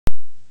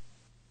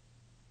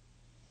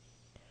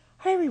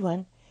Hi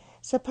everyone.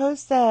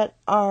 Suppose that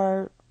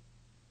our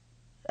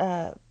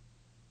a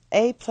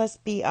plus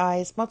bi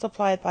is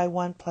multiplied by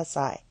 1 plus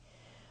I.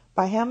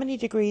 By how many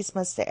degrees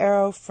must the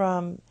arrow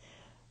from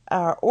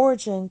our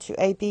origin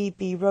to AB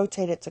be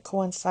rotated to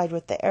coincide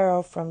with the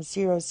arrow from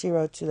 0,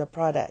 0 to the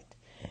product?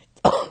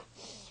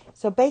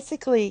 So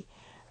basically,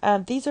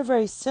 these are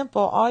very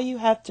simple. All you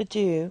have to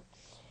do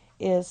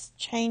is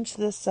change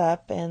this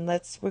up, and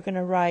we're going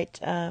to write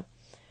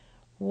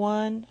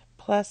 1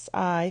 plus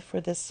I for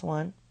this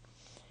one.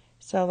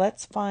 So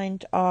let's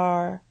find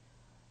our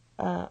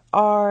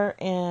R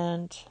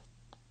and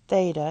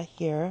theta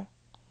here.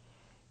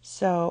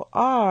 So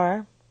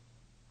R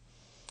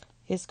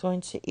is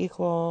going to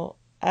equal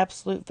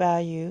absolute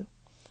value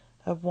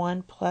of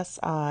 1 plus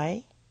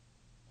I,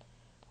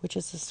 which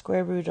is the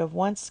square root of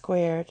 1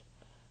 squared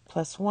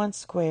plus 1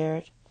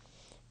 squared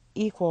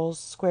equals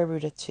square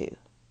root of 2.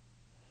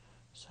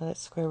 So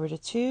that's square root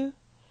of 2.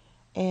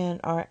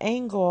 And our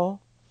angle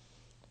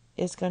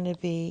is going to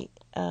be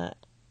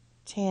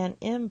tan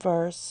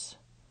inverse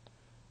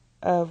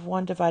of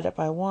 1 divided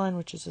by 1,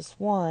 which is just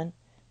 1,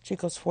 which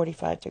equals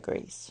 45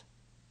 degrees.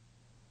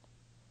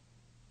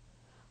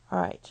 All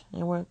right,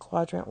 and we're in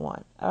quadrant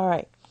 1. All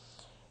right,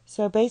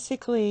 so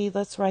basically,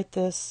 let's write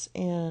this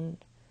in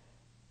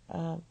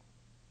a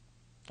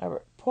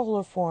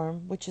polar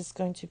form, which is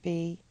going to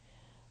be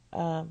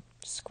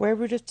square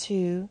root of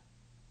 2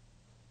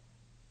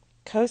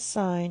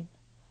 cosine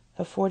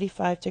of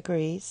 45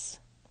 degrees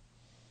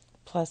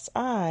plus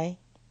I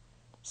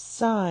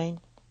sine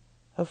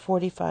of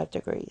 45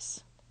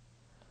 degrees.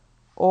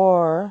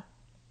 Or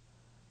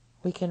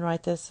we can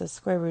write this as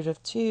square root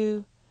of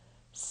 2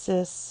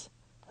 cis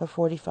of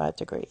 45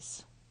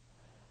 degrees.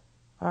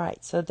 All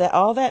right, so that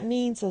all that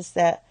means is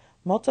that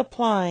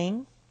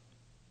multiplying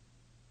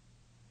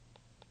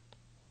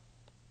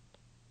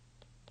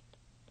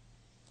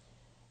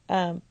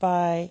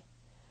by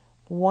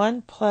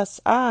 1 plus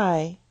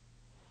I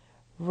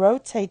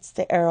rotates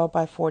the arrow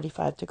by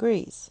 45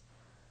 degrees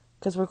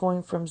because we're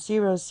going from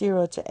 0,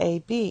 0 to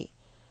AB.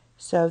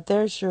 So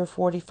there's your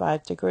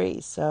 45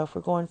 degrees. So if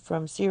we're going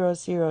from 0,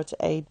 0 to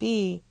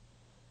AB,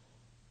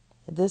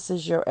 this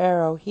is your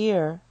arrow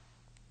here.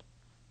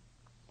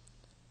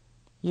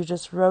 You're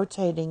just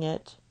rotating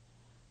it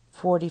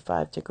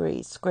 45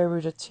 degrees. Square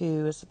root of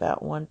 2 is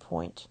about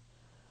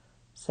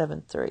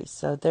 1.73.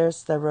 So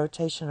there's the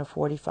rotation of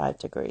 45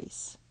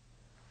 degrees.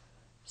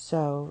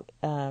 So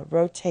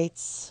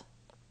rotates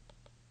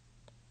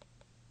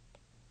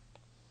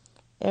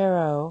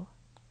arrow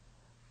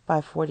by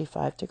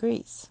 45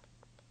 degrees.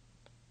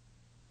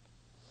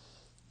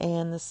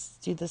 And let's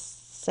do the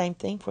same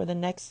thing for the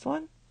next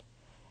one.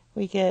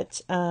 We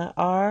get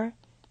R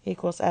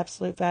equals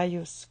absolute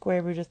value of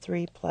square root of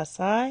 3 plus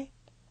I,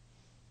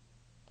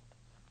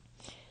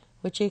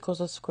 which equals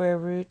a square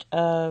root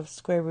of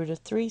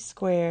 3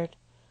 squared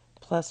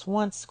plus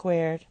 1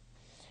 squared,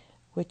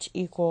 which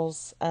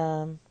equals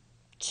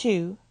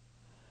 2.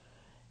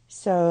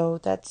 So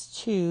that's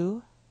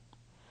 2.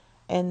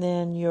 And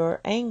then your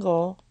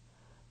angle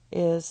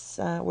is,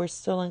 we're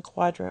still in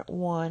quadrant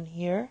 1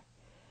 here,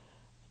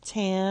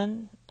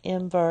 tan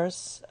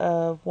inverse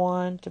of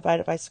 1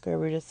 divided by square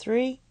root of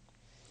 3,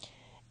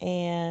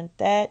 and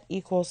that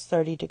equals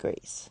 30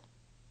 degrees.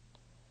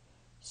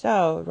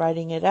 So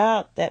writing it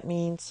out, that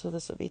means, so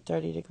this will be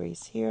 30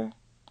 degrees here.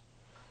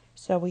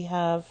 So we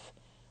have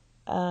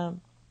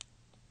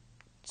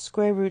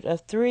square root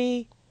of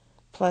 3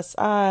 plus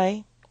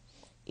I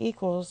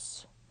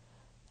equals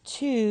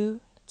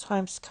 2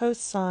 times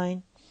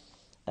cosine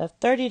of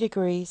 30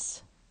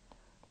 degrees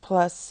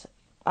plus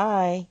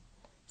I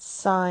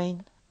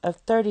sine of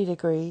 30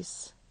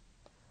 degrees,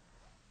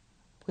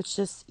 which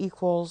just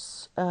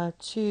equals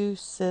 2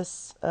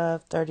 cis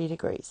of 30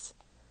 degrees.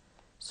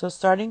 So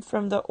starting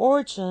from the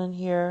origin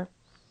here,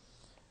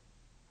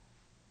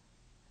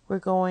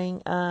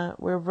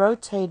 we're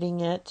rotating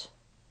it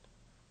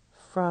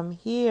from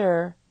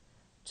here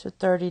to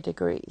 30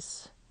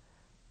 degrees.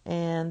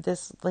 And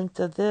this length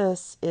of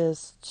this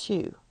is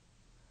 2.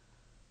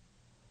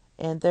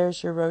 And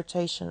there's your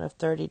rotation of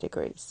 30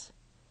 degrees.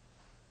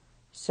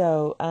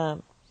 So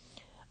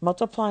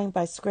multiplying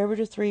by square root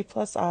of 3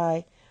 plus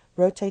I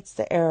rotates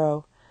the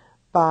arrow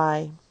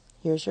by,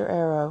 here's your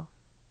arrow,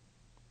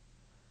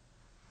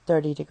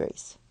 30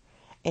 degrees.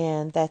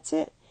 And that's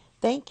it.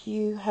 Thank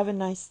you. Have a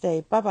nice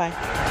day. Bye-bye.